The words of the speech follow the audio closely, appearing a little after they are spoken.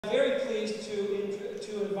I'm very pleased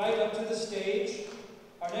to invite up to the stage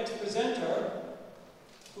our next presenter,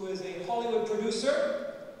 who is a Hollywood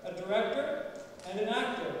producer, a director, and an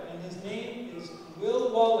actor, and his name is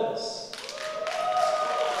Will Wallace.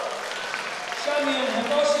 下面很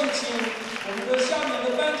高兴请我们的下面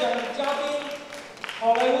的颁奖嘉宾，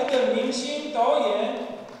好莱坞的明星导演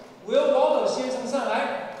Will Wallace 先生上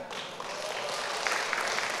来。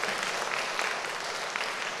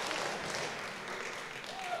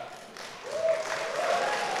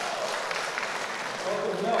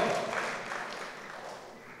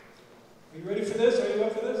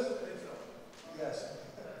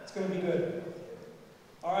 It's going to be good.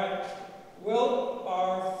 All right. Well,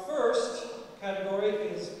 our first category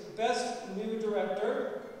is Best New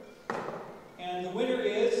Director. And the winner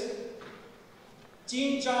is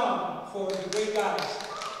Jin Zhang for The Great Guys.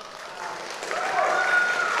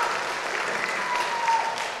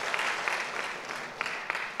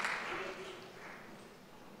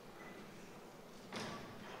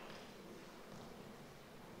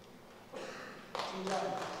 Jin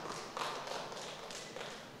Zhang.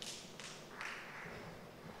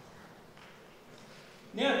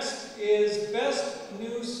 Next is Best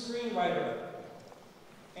New Screenwriter,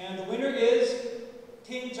 and the winner is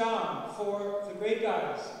Ting Zhang for The Great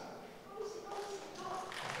Guys.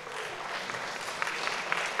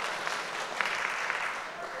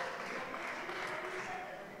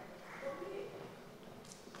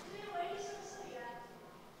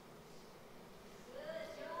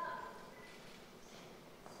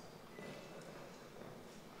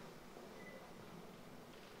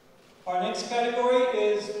 Our next category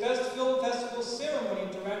is Best Film Festival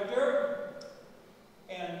Ceremony Director,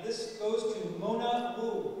 and this goes to Mona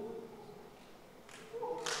Wu.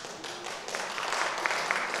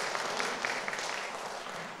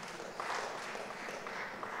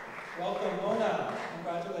 Welcome, Mona.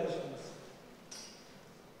 Congratulations.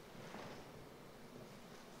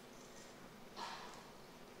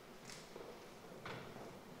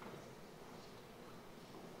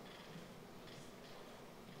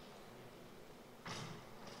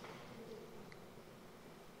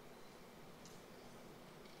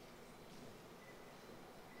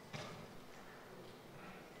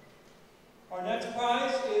 Our next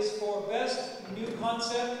prize is for Best New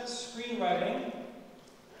Concept Screenwriting,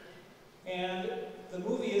 and the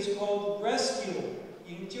movie is called Rescue,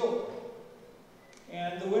 营救,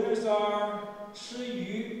 and the winners are Shi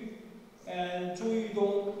Yu and Zhu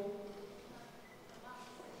Yudong.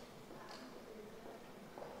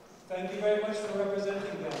 Thank you very much for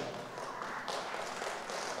representing them.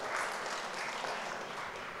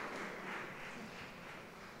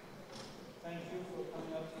 Thank you for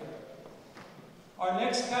coming up here. Our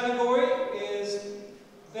next category is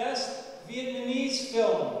Best Vietnamese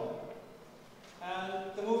Film,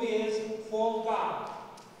 and the movie is Phuong Ga.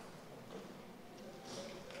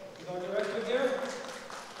 Is our director here?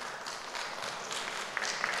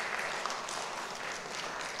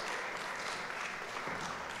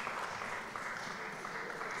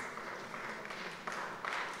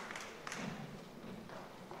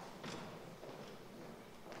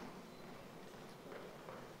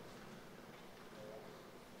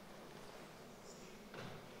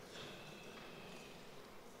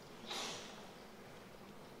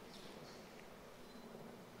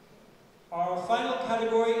 Our final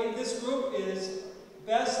category in this group is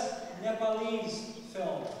Best Nepalese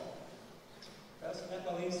Film. Best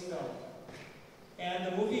Nepalese Film. And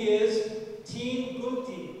the movie is Teen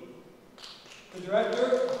Gumti. The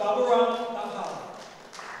director, Baburam Dahal.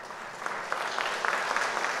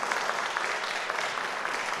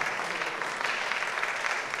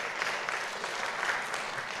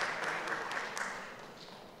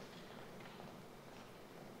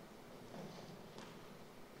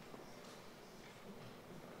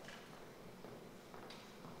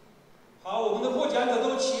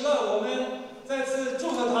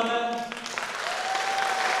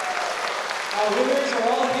 Our winners are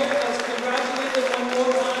all here. Let's congratulate them one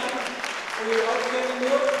more time for your outstanding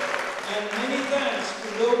work. And many thanks to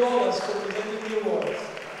Will Wallace for presenting the awards.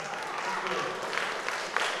 Thank you.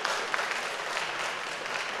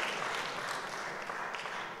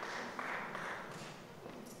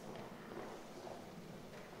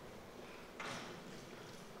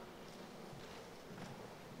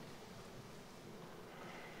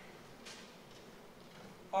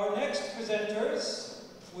 Our next presenters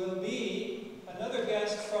will be another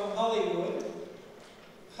guest from Hollywood,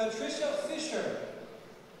 Patrice Fisher.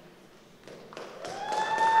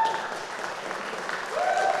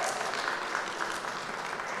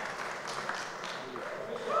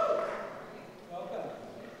 Welcome.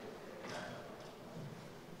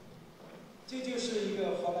 这就是一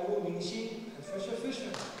个好莱坞明星 Patrice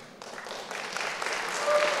Fisher.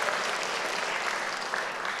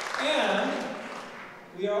 And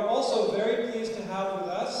we are also very pleased to have with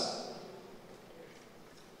us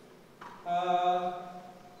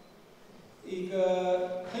一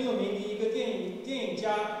个很有名的一个电影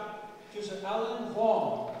家，就是 Alan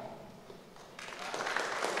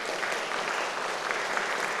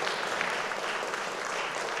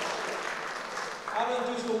Wong。Alan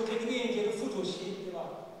就是我们这个电影节的副主席，对吧？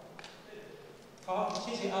好，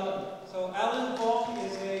谢谢 Alan. So Alan Wong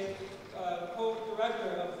is a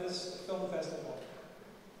co-director of this film festival.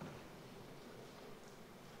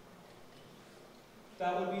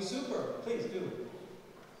 That would be super. Please do.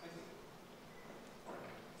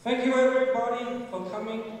 Thank you everybody for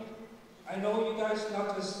coming. I know you guys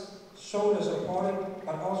not just show the support,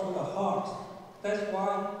 but also the heart. That's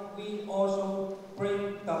why we also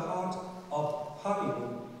bring the heart of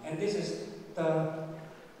Hollywood. And this is the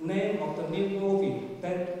name of the new movie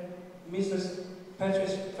that Mrs.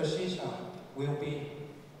 Patrice will be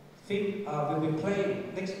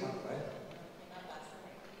playing next month, right?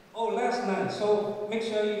 Oh, last night. So make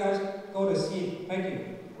sure you guys go to see it. Thank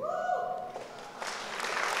you.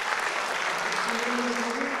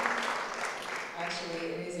 Actually,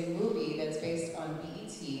 it is a movie that's based on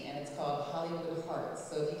BET, and it's called Hollywood Hearts.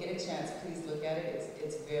 So if you get a chance, please look at it.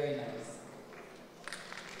 It's very nice.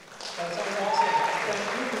 That sounds awesome.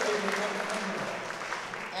 Thank you for coming.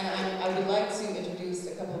 And I would like to introduce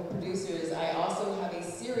a couple of producers. I also have a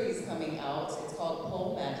series coming out. It's called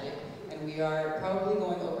Pole Magic, and we are probably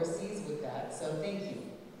going overseas with that. So thank you.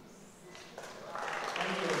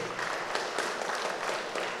 Thank you.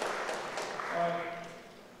 All right.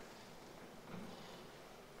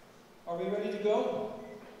 Are we ready to go?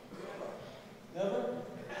 Never?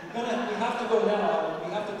 We have to go now. We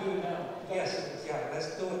have to do it now. Yes, yeah,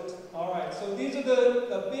 let's do it. All right, so these are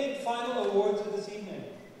the big final awards of this evening.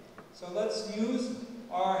 So let's use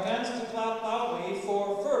our hands to clap loudly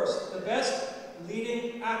for first, the Best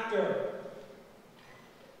Leading Actor.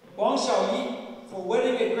 Wang Xiaoyi for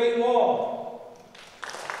Wedding at Great Wall.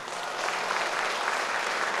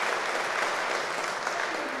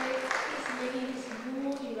 He's making his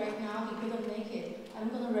movie right now. He couldn't make it. I'm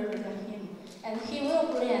going to represent him. And he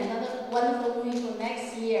will bring another wonderful movie for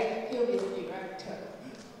next year. He'll be the director.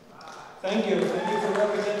 Thank you. Thank you for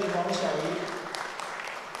representing Wang Xiaoyi.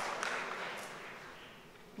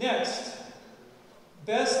 Next,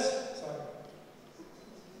 Best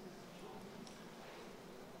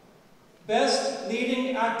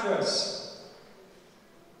Leading Actress.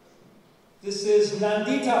 This is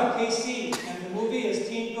Nandita KC, and the movie is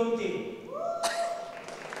Teen Kunti.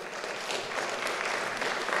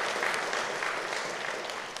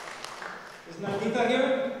 Is Nandita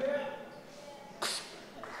here?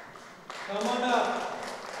 Come on up.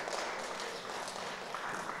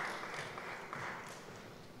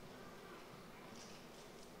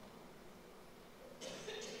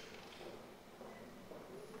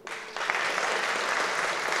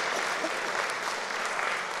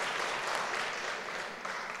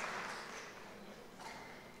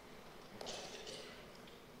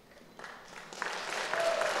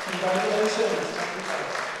 Congratulations.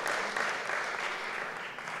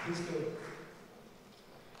 Please do.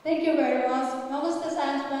 Thank you very much. Namaste,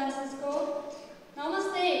 San Francisco.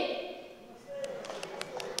 Namaste.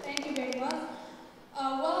 Thank you very much.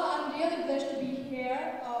 Well, I'm really blessed to be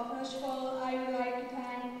here. First of all, I would like to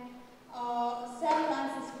thank San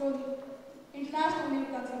Francisco International New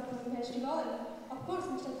Concept Film Festival. And of course,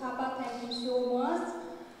 Mr. Thapa, thank you so much.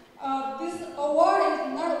 This award is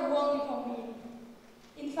not only for me.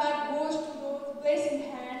 In fact, goes to those blessing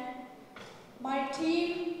hand, my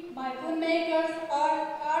team, my filmmakers,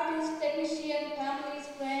 artists, technicians, families,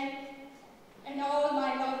 friends, and all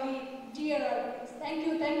my lovely dear audience. Thank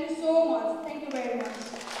you so much. Thank you very much.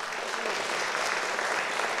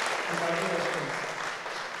 Congratulations.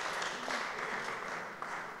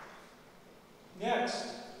 Next,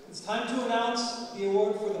 it's time to announce the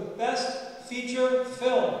award for the Best Feature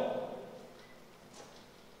Film.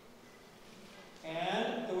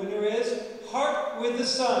 And the winner is Heart with the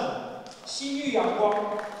Sun, 西域阳光.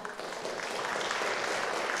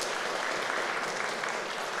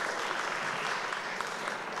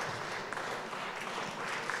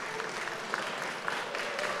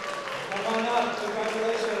 Come on up,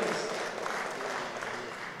 congratulations.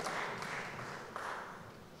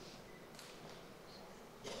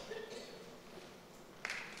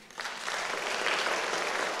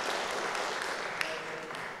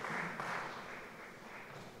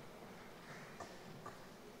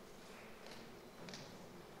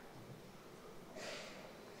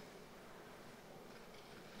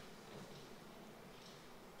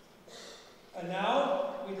 And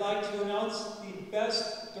now, we'd like to announce the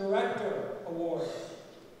Best Director Award.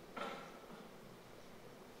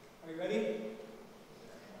 Are you ready?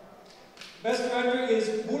 Best Director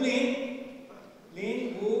is Wu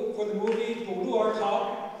Lin Wu for the movie 补路而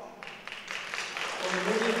逃, for the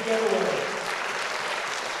movie Getaway.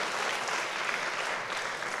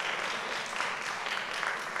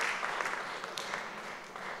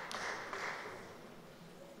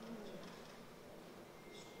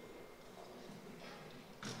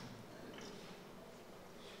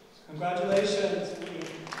 Congratulations.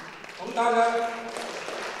 我们大家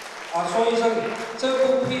说一声，这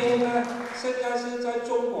部片呢，现在是在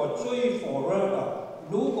中国最火热的。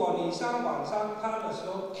如果你上网上看的时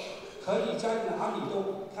候，可以在哪里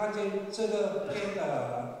都看见这个片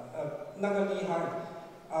的那个厉害。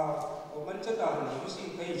我们真的很荣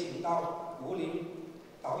幸可以请到吴林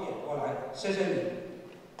导演过来，谢谢你。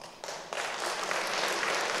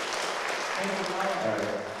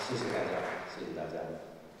谢谢大家，谢谢大家。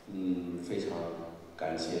非常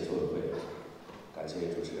感谢组委会，感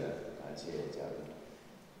谢主持人，感谢嘉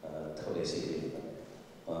宾，特别谢谢你们。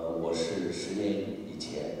我是10年以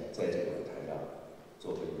前在这个舞台上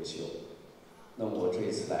做过一个秀，那么我这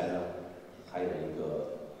一次来呢，还有一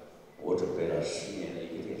个我准备了10年的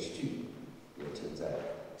一个电视剧，也正在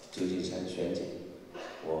旧金山选景。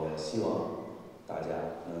我希望大家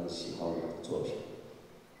能喜欢我的作品，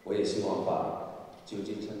我也希望把旧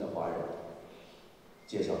金山的华人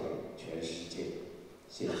介绍给全世界，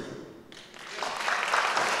谢谢。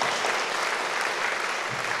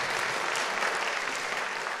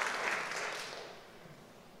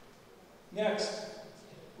Next,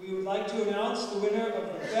 we would like to announce the winner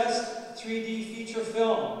of the Best 3D Feature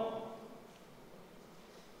Film.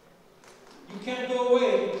 You can't go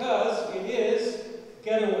away because it is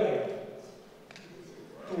Getaway.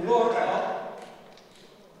 堵路而逃.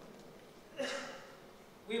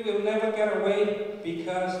 We will never get away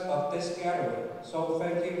because of this gathering. So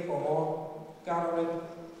thank you for all gathering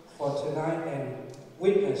for tonight and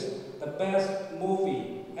witness the best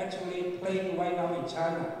movie actually playing right now in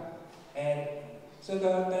China. And 这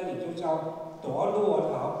个电影就叫《夺路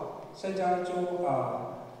而逃》。现在就我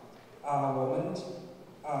们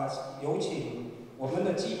有请我们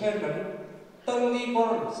的制片人邓立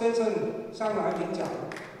光先生上来领奖，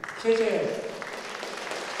谢谢。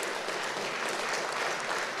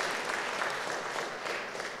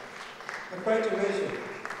Congratulations.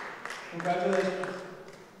 Congratulations.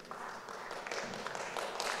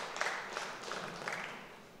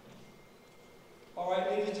 All right,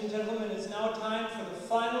 ladies and gentlemen, it's now time for the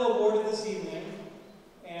final award of this evening.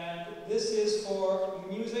 And this is for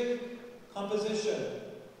music composition.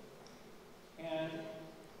 And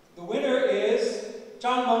the winner is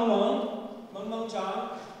Zhang Meng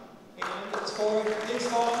Zhang. And it's for his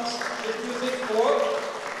songs, his music for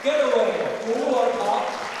Getaway, 堵路而逃.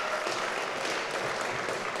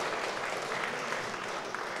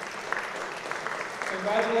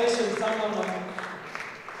 Congratulations, Zhang Meng.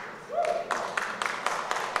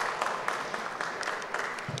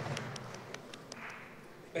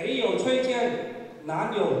 北有崔健，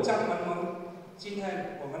南有张萌萌。今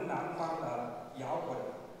天我们南方的摇滚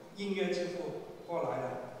音乐之父过来了，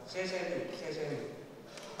谢谢你，谢谢你。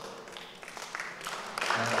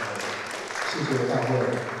谢谢大会，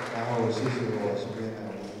然后谢谢我身边的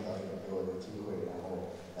吴林导演给我的机会，然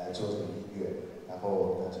后来做这个音乐，然后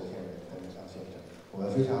我的制片人邓立光先生，我们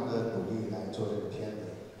非常的努力来做这个片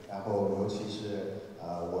子，然后尤其是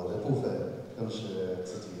我的部分更是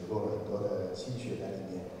自己落了很多的心血在里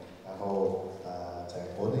面，然后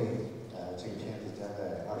在国内这个片子将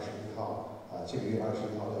在21号这个月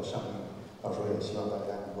21号要上映，到时候也希望大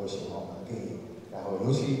家能够喜欢我们的电影，然后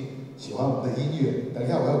尤其喜欢我们的音乐，等一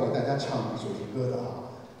下我要给大家唱主题歌的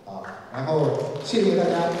然后谢谢大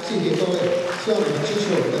家，谢谢各位，希望你们支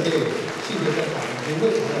持我们的电影，谢谢在场，不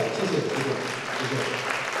会场的，谢谢，谢谢。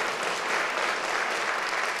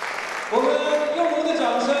我们用我们的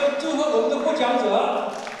掌声祝贺我们的获奖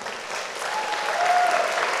者。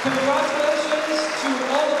Congratulations to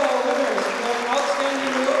all of our winners for an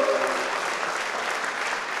outstanding work.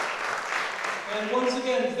 And once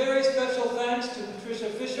again, very special thanks to Patricia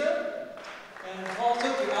Fisher and also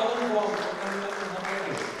to Alan Wong for coming up and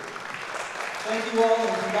helping us. Thank you all and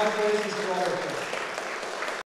congratulations to all of you.